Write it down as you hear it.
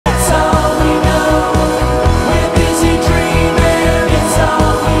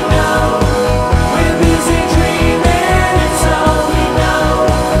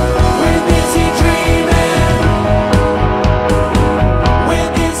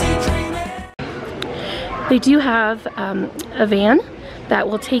They do have a van that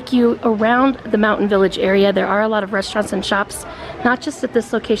will take you around the Mountain Village area. There are a lot of restaurants and shops, not just at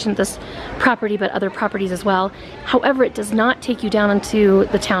this location, this property, but other properties as well. However, it does not take you down into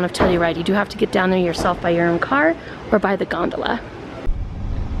the town of Telluride. You do have to get down there yourself by your own car or by the gondola.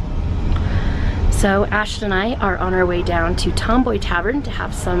 So Ashton and I are on our way down to Tomboy Tavern to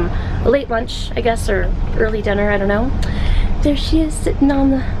have some late lunch, I guess, or early dinner, I don't know. There she is sitting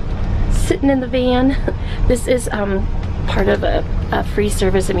in the van. This is part of a free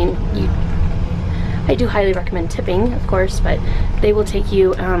service. I mean, I do highly recommend tipping, of course, but they will take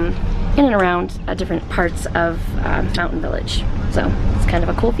you in and around different parts of Mountain Village. So it's kind of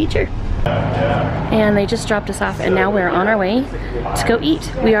a cool feature. And they just dropped us off, and now we're on our way to go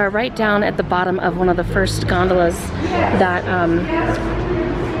eat. We are right down at the bottom of one of the first gondolas that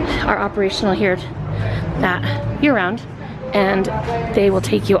are operational here year-round, and they will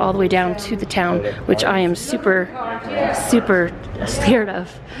take you all the way down to the town, which I am super scared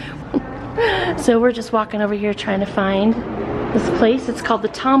of. So we're just walking over here trying to find this place. It's called the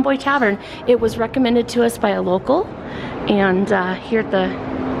Tomboy Tavern. It was recommended to us by a local, and here at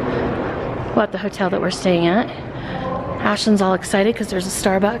the hotel that we're staying at. Ashton's all excited because there's a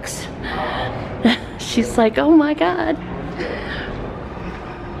Starbucks. She's like, oh my god.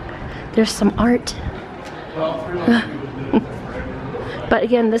 There's some art. But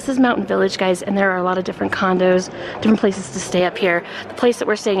again, this is Mountain Village, guys, and there are a lot of different condos, different places to stay up here. The place that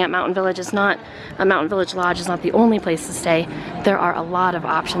we're staying at, Mountain Village Mountain Village Lodge is not the only place to stay. There are a lot of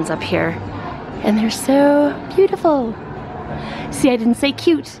options up here, and they're so beautiful. See, I didn't say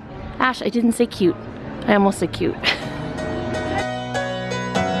cute. Ash, I didn't say cute. I almost said cute.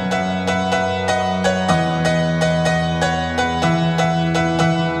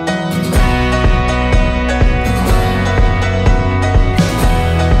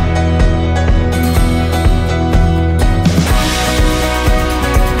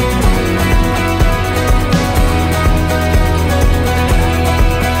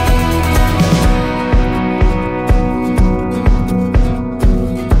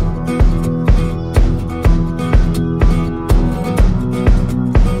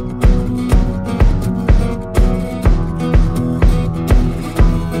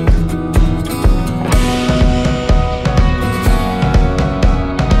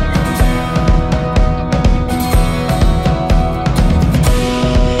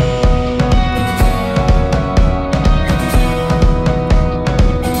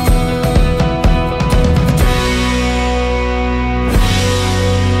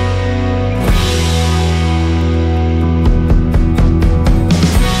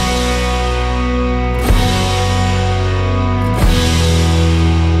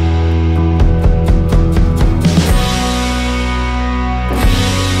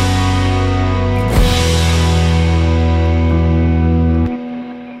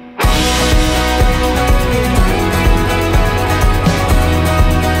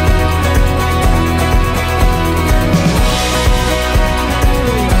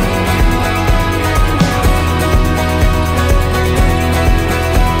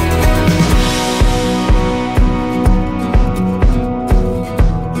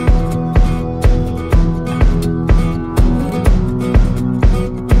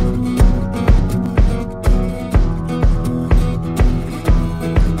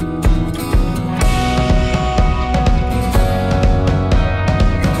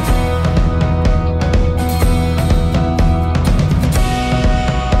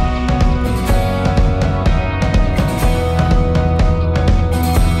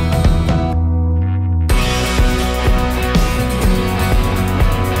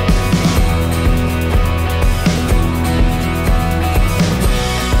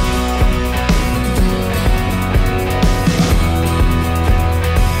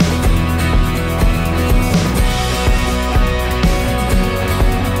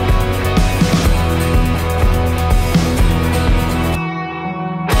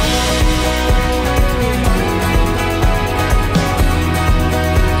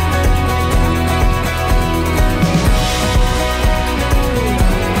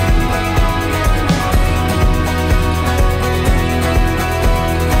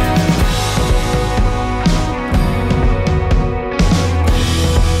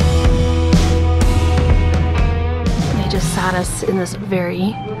 Us in this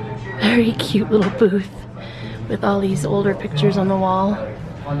very cute little booth with all these older pictures on the wall.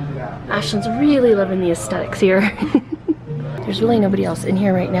 Ashton's really loving the aesthetics here. There's really nobody else in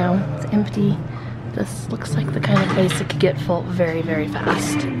here right now. It's empty. This looks like the kind of place that could get full very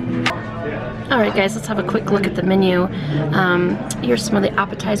fast. Alright guys, let's have a quick look at the menu. Here's some of the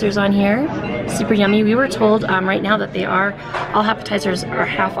appetizers on here. Super yummy. We were told right now that all appetizers are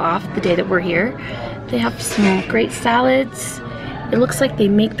half off the day that we're here. They have some great salads. It looks like they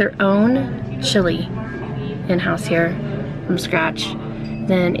make their own chili in-house here from scratch.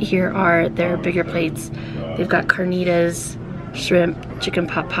 Then here are their bigger plates. They've got carnitas, shrimp, chicken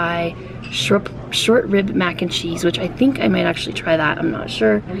pot pie, short rib mac and cheese, which I think I might actually try that, I'm not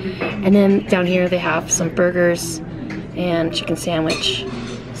sure. And then down here they have some burgers and chicken sandwich,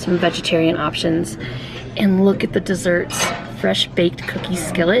 some vegetarian options. And look at the desserts, fresh baked cookie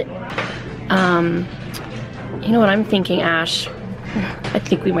skillet. You know what I'm thinking, Ash? I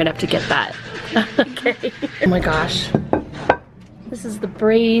think we might have to get that. Okay. Oh my gosh. This is the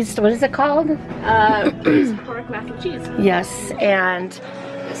braised, what is it called? Braised pork mac and cheese. Yes, and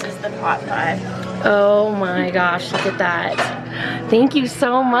this is the pot pie. oh my gosh, look at that. Thank you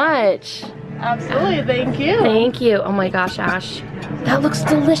so much. Absolutely, thank you. Thank you. Oh my gosh, Ash. That looks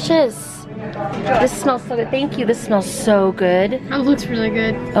delicious. This smells so good. Thank you. This smells so good. It looks really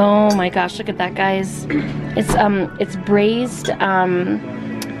good. Oh my gosh, look at that, guys. It's braised,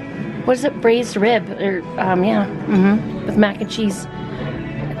 what is it? Braised rib, or, yeah, with mac and cheese.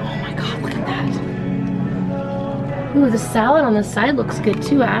 Oh my god, look at that. Ooh, the salad on the side looks good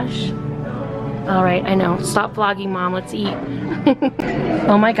too, Ash. All right, I know. Stop vlogging, Mom. Let's eat.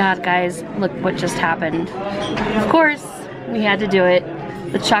 Oh my god, guys, look what just happened. Of course, we had to do it.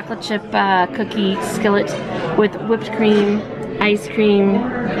 The chocolate chip cookie skillet with whipped cream, ice cream,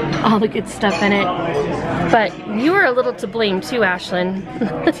 all the good stuff in it. But you were a little to blame too, Ashlyn.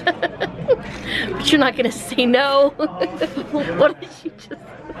 But you're not gonna say no. What did you just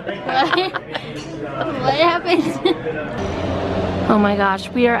What happened? Oh my gosh,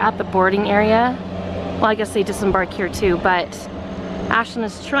 we are at the boarding area. Well, I guess they disembark here too, but Ashlyn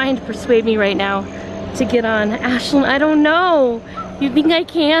is trying to persuade me right now to get on. Ashlyn, I don't know. You think I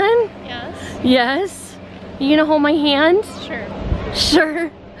can? Yes. Yes? You gonna hold my hand? Sure.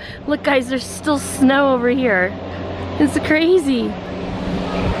 Sure. Look guys, there's still snow over here. It's crazy.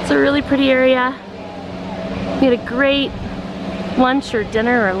 It's a really pretty area. We had a great lunch or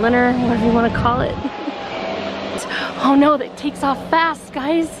dinner or dinner, whatever you want to call it. Oh no, that takes off fast,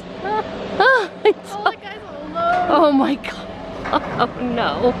 guys. Oh, the guy's alone. Oh my god. Oh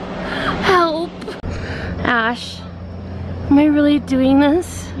no. Help. Ash, am I really doing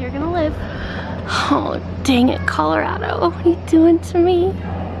this? You're gonna live. Oh, dang it, Colorado. What are you doing to me?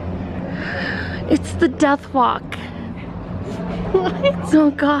 It's the death walk. What? Oh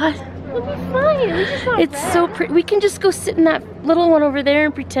god. It'll be fine. It's not It's bad. so pretty. We can just go sit in that little one over there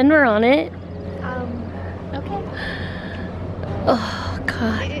and pretend we're on it. Okay. Oh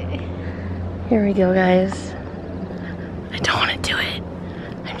god. Here we go, guys. I don't want to do it.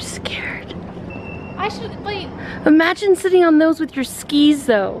 I'm scared. I should, wait. Imagine sitting on those with your skis,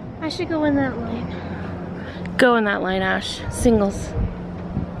 though. I should go in that line. Go in that line, Ash. Singles.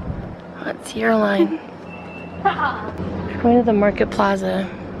 That's your line. We're going to the Market Plaza.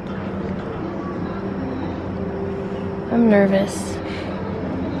 I'm nervous.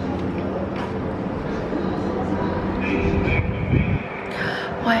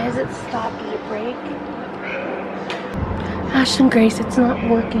 Why has it stopped? Did it break? Ash and Grace, it's not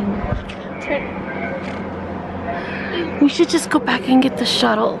working. We should just go back and get the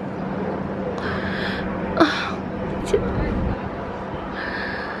shuttle. Oh,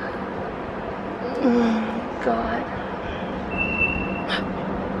 God.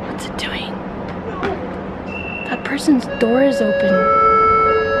 What's it doing? That person's door is open.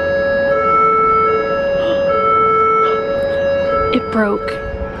 It broke.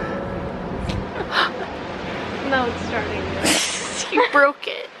 No, it's starting. You broke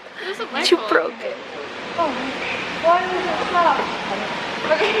it. It wasn't my You fault. broke it. Oh, why was it stop?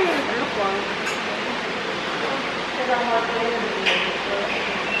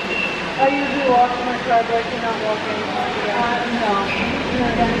 I usually walk in my driveway, I cannot walk anymore.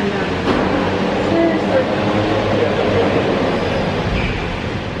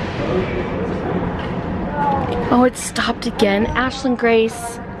 Oh, it stopped again. Ashlyn,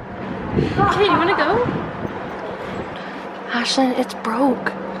 Grace. Okay, you wanna go? Ashlyn, it's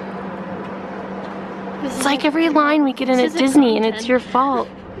broke. It's like every line we get in at Disney and it's your fault.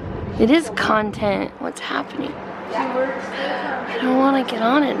 It is content. What's happening? I don't want to get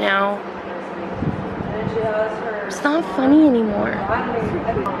on it now. It's not funny anymore.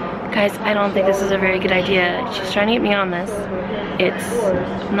 Guys, I don't think this is a very good idea. She's trying to get me on this.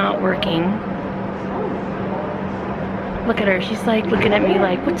 It's not working. Look at her. She's like looking at me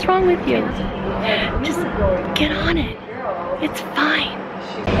like, what's wrong with you? Just get on it. It's fine.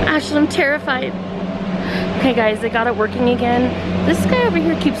 Ashlyn, I'm terrified. Okay guys, I got it working again. This guy over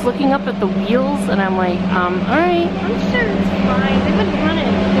here keeps looking up at the wheels and I'm like, alright. I'm sure it's fine. They've been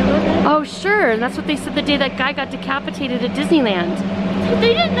running. Oh sure, and that's what they said the day that guy got decapitated at Disneyland.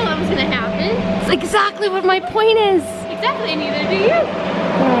 They didn't know that was gonna happen. It's exactly what my point is. Exactly, neither do you.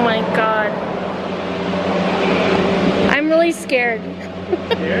 Oh my god. I'm really scared.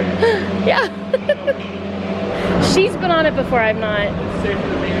 Scared? Yeah. She's been on it before, I'm not. It's safer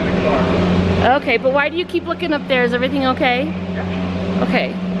than being in the car. Okay, but why do you keep looking up there? Is everything okay? Yeah.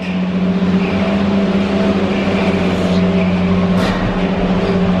 Okay.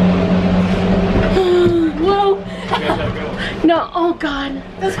 Whoa. You guys have a good one. No, oh god.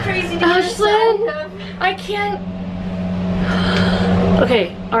 That's crazy. Ashlyn, I can't.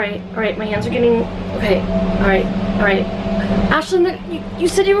 Okay, alright, my hands are getting, okay, alright. Ashlyn, you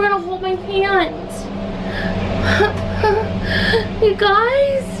said you were gonna hold my hand. You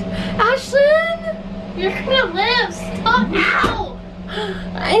guys, Ashlyn? You're gonna live. Stop now.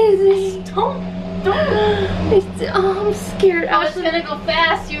 I'm scared, Oh, it's Ashlyn. gonna go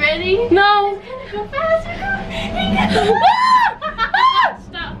fast. You ready? No. It's gonna go fast.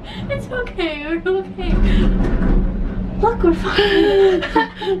 Stop. It's okay. We're okay. Look, we're fine.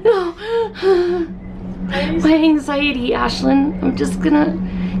 No. My anxiety, Ashlyn. I'm just gonna.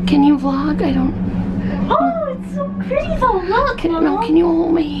 Can you vlog? I don't. Oh, it's so pretty though. Look. No, can you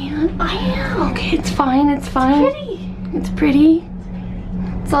hold my hand? I am. Okay, it's fine. It's fine. Pretty. It's pretty.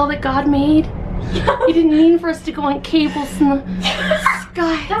 It's all that God made. He didn't mean for us to go on cables in the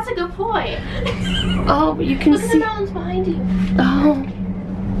sky. That's a good point. Oh, but you can Look at the see. mountains behind you. Oh.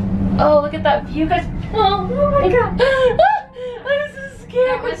 Oh, look at that view, guys. Oh my god. I'm so That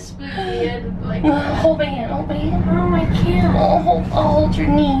scared. was spooky. And like, Hold my hand, hold my hand. oh, I can't. I'll hold your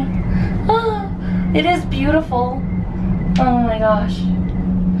knee. Oh, it is beautiful. Oh my gosh.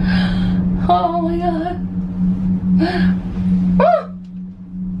 Oh my god. Ah.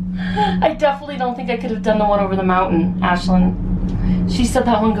 I definitely don't think I could have done the one over the mountain, Ashlyn. She said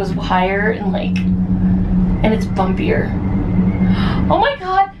that one goes higher and like, and it's bumpier. Oh my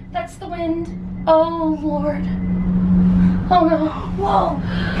god, that's the wind. Oh Lord. Oh no. Whoa,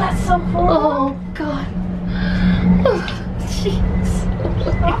 that's so cool. Oh god. Oh, jeez.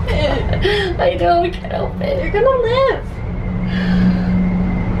 Stop it. I know, I can't help it. You're gonna live.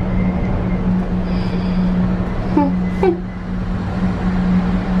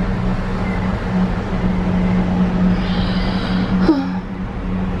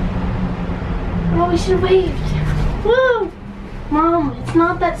 Oh, we should have waved. Woo! Mom, it's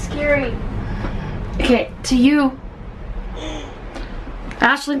not that scary. Okay, to you.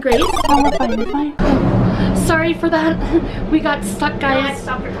 Ashlyn, Grace. Oh, we're fine, we're fine. Sorry for that. We got stuck, No, I guys.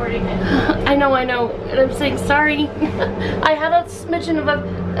 stopped recording it. I know, and I'm saying sorry. I had a smidgen of a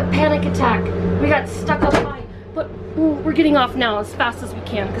panic attack. We got stuck up high, but we're getting off now as fast as we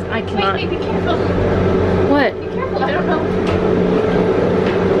can because I cannot. Wait, be careful. What? Be careful, I don't know.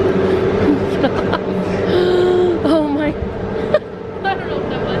 Oh my. I don't know what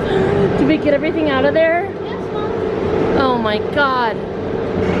that was. Did we get everything out of there? Yes, Mom. Oh my god.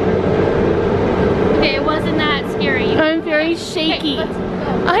 Okay, it wasn't that scary. I'm very shaky.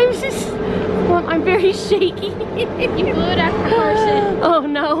 Okay, let's go. I'm very shaky. You blew it out of proportion. Oh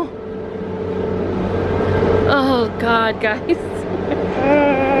no. Oh god, guys.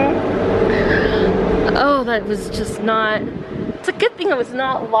 Oh, that was just not. It's a good thing I was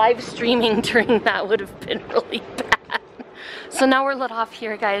not live streaming during that. Would have been really bad. So now we're let off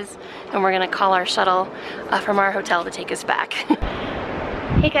here, guys, and we're gonna call our shuttle from our hotel to take us back.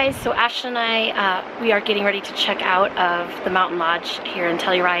 Hey guys, so Ashlyn and I, we are getting ready to check out of the mountain lodge here in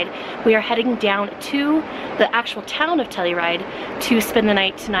Telluride. We are heading down to the actual town of Telluride to spend the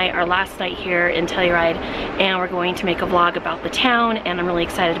night tonight, our last night here in Telluride, and we're going to make a vlog about the town, and I'm really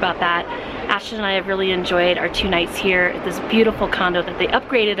excited about that. Ashlyn and I have really enjoyed our 2 nights here at this beautiful condo that they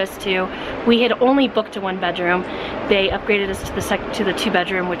upgraded us to. We had only booked a 1-bedroom. They upgraded us to the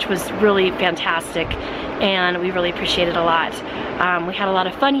 2-bedroom, which was really fantastic, and we really appreciate it a lot. We had a lot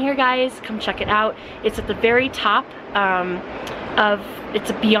of fun here, guys. Come check it out. It's at the very top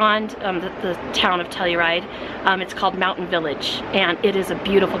it's beyond the town of Telluride. It's called Mountain Village, and it is a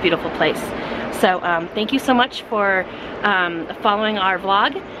beautiful, beautiful place. So thank you so much for following our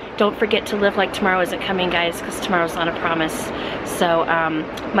vlog. Don't forget to live like tomorrow isn't coming, guys, because tomorrow's not a promise. So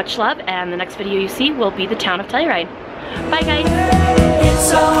much love, and the next video you see will be the town of Telluride. Bye, guys.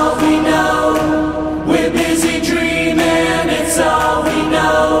 It's all we know. We're busy dreaming. It's all we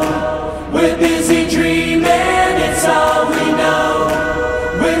know.